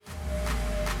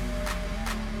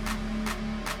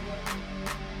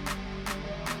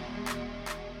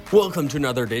Welcome to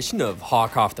another edition of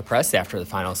Hawk Off the Press after the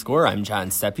final score. I'm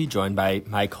John Steppe, joined by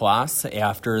Mike Kloss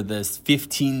after this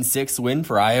 15-6 win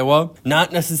for Iowa.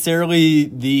 Not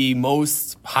necessarily the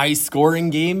most high-scoring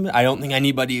game. I don't think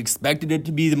anybody expected it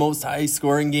to be the most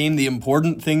high-scoring game. The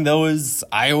important thing, though, is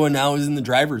Iowa now is in the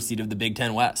driver's seat of the Big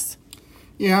Ten West.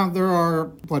 Yeah, there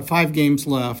are, 5 games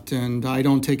left, and I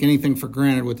don't take anything for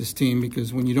granted with this team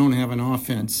because when you don't have an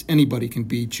offense, anybody can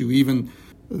beat you, even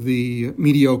the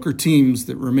mediocre teams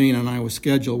that remain on Iowa's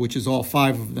schedule, which is all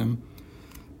 5 of them.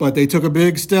 But they took a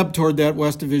big step toward that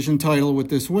West Division title with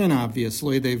this win,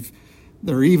 obviously.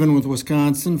 They're even with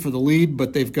Wisconsin for the lead,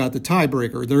 but they've got the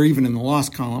tiebreaker. They're even in the loss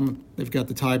column. They've got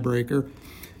the tiebreaker.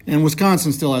 And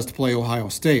Wisconsin still has to play Ohio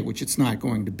State, which it's not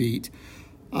going to beat.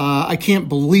 I can't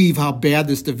believe how bad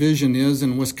this division is,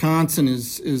 and Wisconsin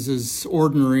is as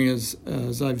ordinary as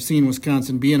I've seen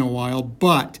Wisconsin be in a while,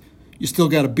 but you still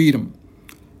got to beat them.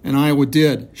 And Iowa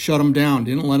did, shut them down,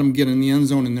 didn't let them get in the end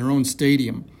zone in their own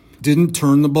stadium, didn't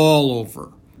turn the ball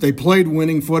over. They played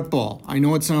winning football. I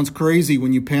know it sounds crazy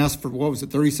when you pass for,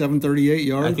 37, 38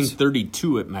 yards? I think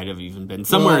 32 it might have even been,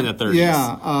 somewhere in the 30s.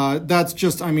 Yeah,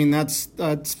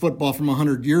 that's football from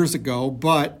 100 years ago,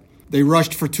 but they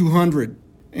rushed for 200.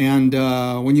 And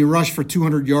when you rush for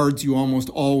 200 yards, you almost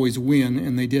always win,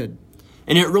 and they did.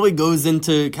 And it really goes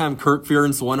into kind of Kirk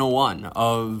Ferentz 101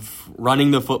 of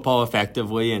running the football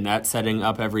effectively and that setting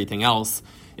up everything else.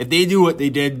 If they do what they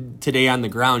did today on the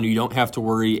ground, you don't have to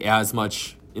worry as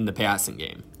much in the passing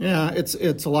game. Yeah, it's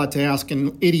a lot to ask,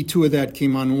 and 82 of that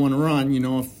came on one run. You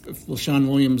know, if Leshon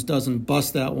Williams doesn't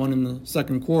bust that one in the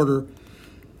second quarter,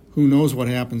 who knows what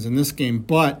happens in this game.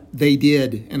 But they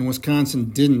did, and Wisconsin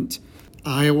didn't.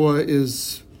 Iowa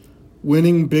is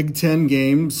winning Big Ten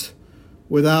games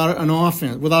without an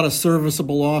offense, without a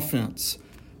serviceable offense.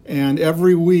 And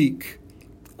every week,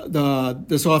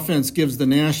 this offense gives the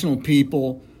national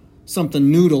people something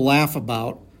new to laugh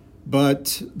about,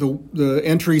 but the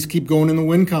entries keep going in the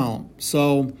win column.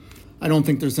 So I don't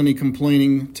think there's any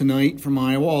complaining tonight from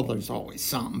Iowa. Well, there's always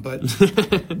some, but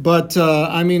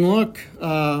look,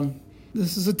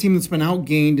 this is a team that's been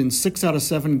outgained in 6 out of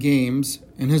 7 games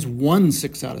and has won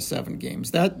 6 out of 7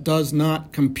 games. That does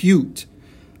not compute.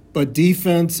 But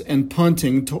defense and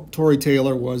punting, Tory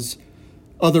Taylor was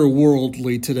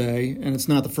otherworldly today, and it's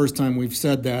not the first time we've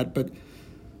said that, but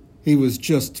he was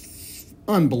just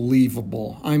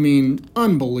unbelievable. I mean,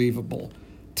 unbelievable.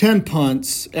 10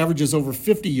 punts, averages over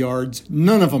 50 yards.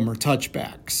 None of them are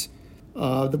touchbacks.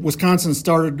 Wisconsin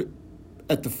started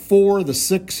at the 4, the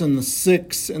 6, and the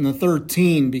 6, and the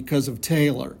 13 because of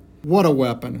Taylor. What a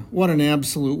weapon. What an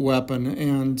absolute weapon.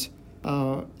 And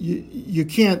you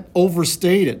can't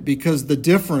overstate it because the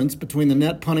difference between the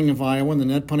net punting of Iowa and the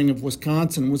net punting of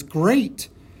Wisconsin was great.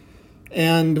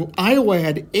 And Iowa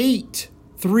had 8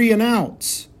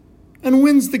 3-and-outs and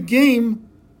wins the game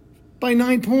by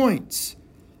 9 points.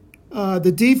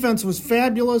 The defense was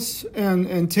fabulous,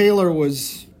 and Taylor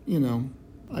was, I'm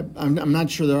not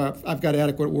sure that I've got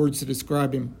adequate words to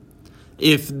describe him.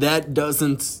 If that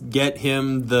doesn't get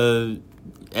him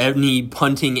any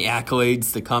punting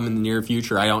accolades to come in the near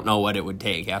future, I don't know what it would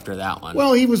take after that one.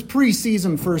 Well, he was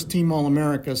preseason first-team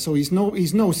All-America, so he's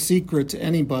no secret to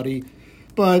anybody.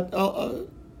 But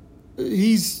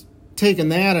he's taken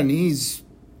that and he's,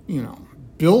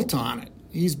 built on it.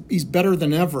 He's better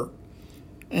than ever.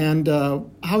 And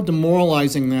how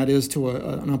demoralizing that is to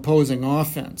an opposing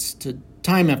offense to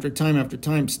time after time after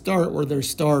time start where they're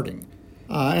starting.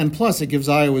 And plus, it gives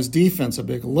Iowa's defense a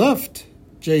big lift.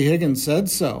 Jay Higgins said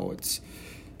so. It's,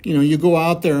 you go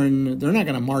out there and they're not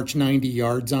going to march 90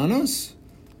 yards on us.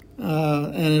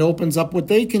 And it opens up what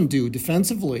they can do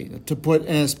defensively and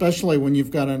especially when you've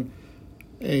got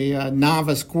a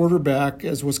novice quarterback,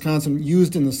 as Wisconsin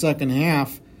used in the second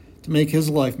half to make his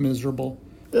life miserable.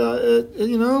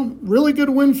 Really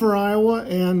good win for Iowa.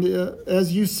 And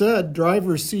as you said,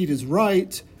 driver's seat is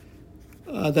right.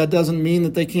 That doesn't mean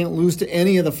that they can't lose to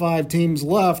any of the 5 teams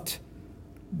left.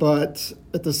 But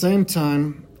at the same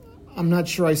time, I'm not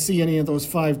sure I see any of those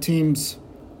 5 teams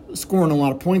scoring a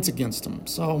lot of points against them.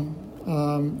 So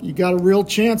you got a real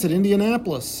chance at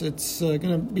Indianapolis. It's going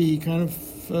to be kind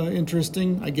of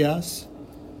interesting, I guess,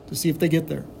 to see if they get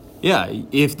there. Yeah,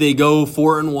 if they go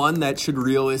 4-1, that should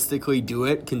realistically do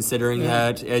it, considering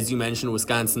that, as you mentioned,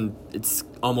 Wisconsin, it's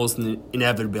almost an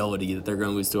inevitability that they're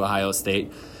going to lose to Ohio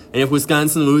State. And if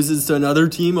Wisconsin loses to another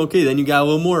team, okay, then you got a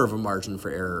little more of a margin for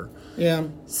error. Yeah.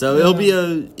 So it'll be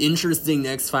an interesting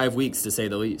next 5 weeks, to say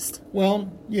the least.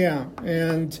 Well, yeah,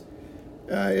 and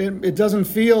it doesn't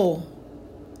feel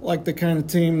like the kind of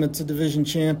team that's a division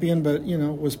champion, but,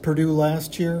 was Purdue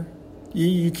last year.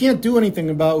 You can't do anything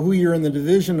about who you're in the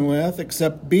division with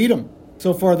except beat them.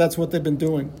 So far, that's what they've been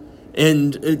doing.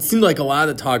 And it seemed like a lot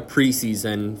of talk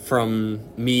preseason from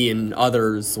me and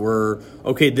others were,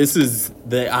 okay, this is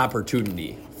the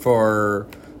opportunity for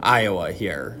Iowa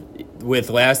here. With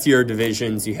last year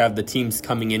divisions, you have the teams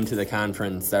coming into the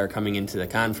conference that are coming into the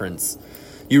conference.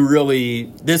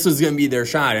 This was going to be their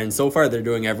shot, and so far they're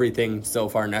doing everything so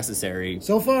far necessary.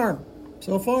 So far,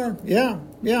 yeah.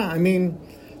 I mean,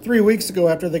 3 weeks ago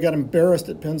after they got embarrassed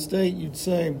at Penn State, you'd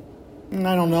say,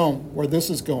 I don't know where this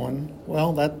is going.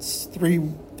 Well, that's three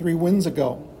wins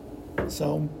ago.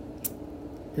 So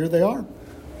here they are.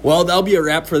 Well, that'll be a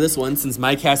wrap for this one since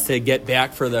Mike has to get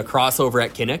back for the crossover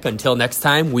at Kinnick. Until next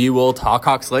time, we will talk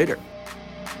Hawks later.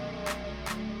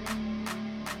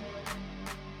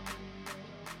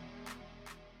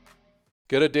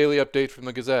 Get a daily update from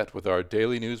the Gazette with our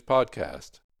daily news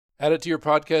podcast. Add it to your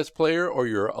podcast player or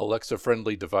your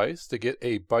Alexa-friendly device to get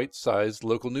a bite-sized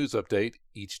local news update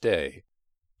each day.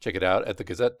 Check it out at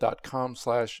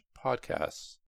thegazette.com/podcasts.